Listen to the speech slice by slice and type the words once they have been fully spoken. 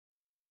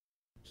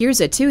Here's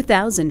a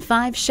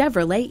 2005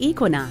 Chevrolet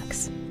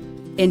Equinox.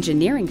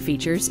 Engineering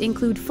features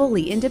include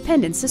fully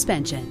independent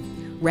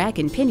suspension, rack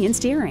and pinion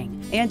steering,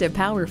 and a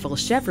powerful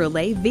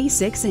Chevrolet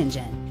V6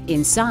 engine.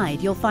 Inside,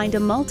 you'll find a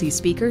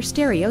multi-speaker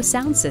stereo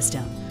sound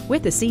system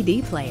with a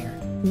CD player,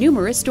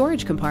 numerous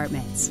storage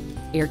compartments,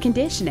 air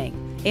conditioning,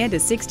 and a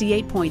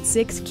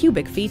 68.6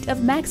 cubic feet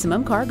of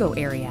maximum cargo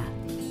area.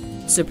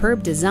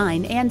 Superb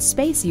design and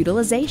space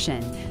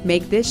utilization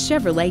make this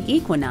Chevrolet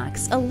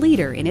Equinox a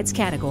leader in its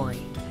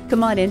category.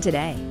 Come on in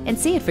today and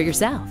see it for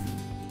yourself.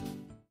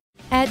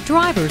 At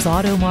Drivers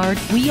Auto Mart,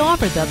 we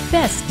offer the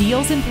best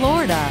deals in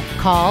Florida.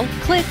 Call,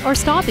 click, or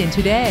stop in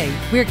today.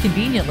 We're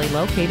conveniently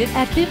located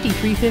at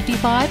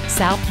 5355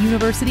 South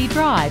University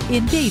Drive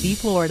in Davie,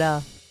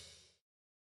 Florida.